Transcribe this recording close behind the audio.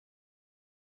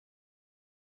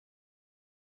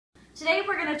Today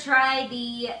we're going to try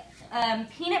the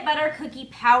Peanut Butter Cookie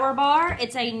PowerBar.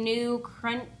 It's a new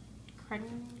crunchier.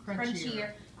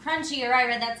 I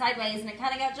read that sideways and it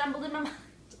kind of got jumbled in my mind.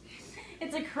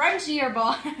 It's a crunchier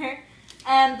bar.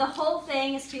 The whole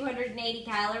thing is 280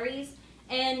 calories.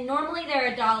 And normally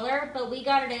they're $1, but we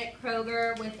got it at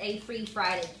Kroger with a free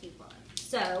Friday coupon.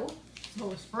 So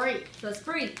it's free. it's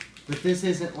free. But this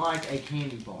isn't like a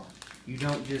candy bar. You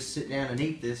don't just sit down and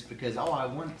eat this because, oh, I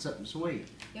want something sweet.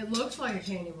 It looks like a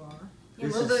candy bar.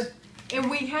 And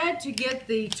we had to get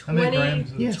the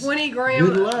 20 gram.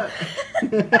 Good luck.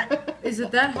 Is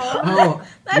it that hard?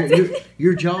 Oh,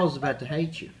 your jaw's about to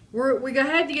hate you. We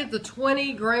had to get the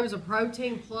 20 grams of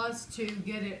protein plus to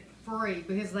get it free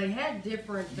because they had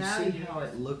different values. See how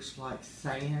it looks like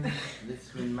sand that's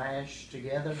been mashed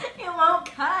together? It won't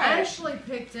cut. Ashley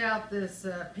picked out this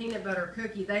peanut butter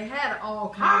cookie. They had all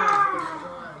kinds of different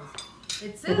ones.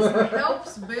 It says it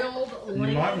helps build lean.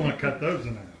 You might want to cut those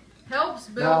in half. Helps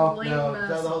build lean throw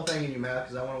muscle. the whole thing in your mouth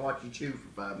because I want to watch you chew for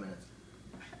 5 minutes.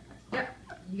 Yep,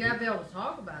 you gotta be able to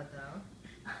talk about it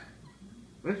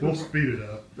though. We'll speed it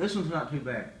up. This one's not too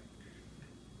bad.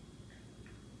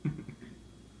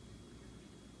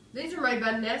 These are made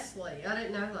by Nestle. I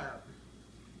didn't know that.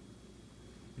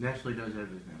 Nestle does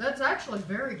everything. That's actually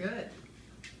very good.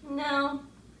 No.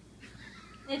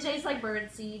 It tastes like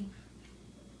birdseed.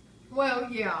 Well,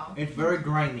 yeah. It's very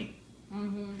grainy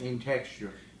Mm-hmm. in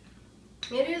texture.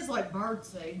 It is like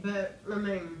birdseed, but I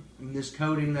mean. And this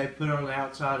coating they put on the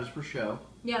outside is for show.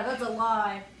 Yeah, that's a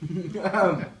lie.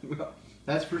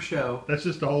 That's for show. That's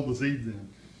just to hold the seeds in.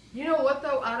 You know what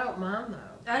though? I don't mind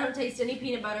though. I don't taste any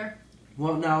peanut butter.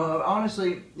 Well, no,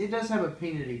 honestly, it does have a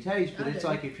peanutty taste, but I it's do.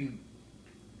 like if you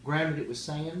grounded it with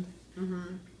sand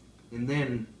Mm-hmm. and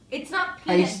then It's not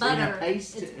peanut Paste- butter.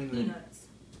 paste It's it in the- peanuts.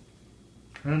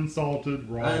 Unsalted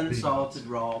raw unsalted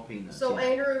raw peanuts. So yeah.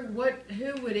 Andrew,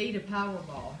 who would eat a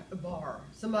bar?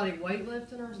 Somebody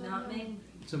weightlifting or something? Not me.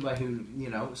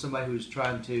 Somebody who's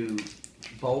trying to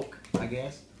bulk, I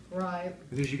guess. Right.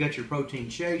 Because you got your protein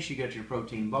shakes, you got your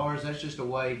protein bars. That's just a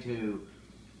way to,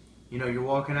 you're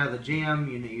walking out of the gym.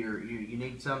 You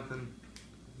need something.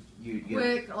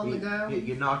 Quick on the go.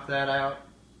 You knock that out.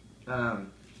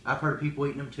 I've heard people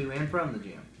eating them to and from the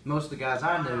gym. Most of the guys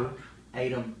I knew ate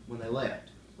them when they left,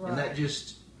 and that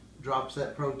just drops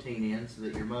that protein in so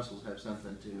that your muscles have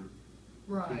something to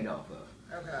feed off of.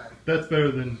 Okay. That's better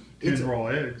than 10 It's raw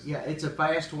eggs. Yeah, it's a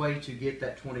fast way to get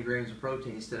that 20 grams of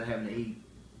protein instead of having to eat,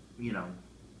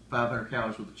 500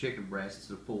 calories with a chicken breast. It's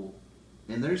a full.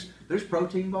 And there's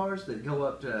protein bars that go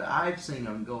up to, I've seen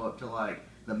them go up to like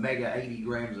the mega 80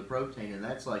 grams of protein, and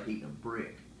that's like eating a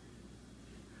brick.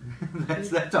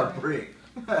 that's a brick.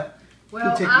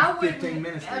 Well, take I you would. 15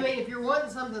 minutes to I mean, if you're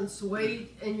wanting something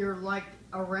sweet and you're like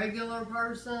a regular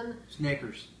person,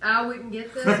 Snickers. I wouldn't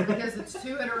get this because it's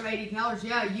 280 calories.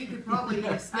 Yeah, you could probably eat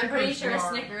a Snickers I'm pretty sure bar. a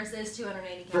Snickers is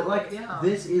 280 But calories. like,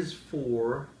 this is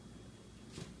for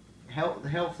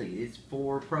healthy. It's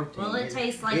for protein. Well, it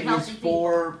tastes like it healthy is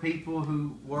for people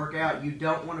who work out. You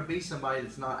don't want to be somebody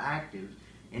that's not active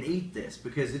and eat this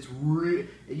because it's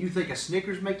you think a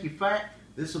Snickers make you fat?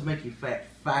 This will make you fat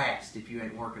fast if you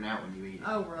ain't working out when you eat it.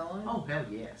 Oh, really? Oh, hell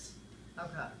yes.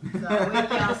 Okay.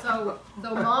 So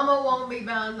Mama won't be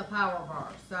buying the PowerBar.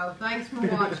 So thanks for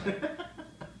watching.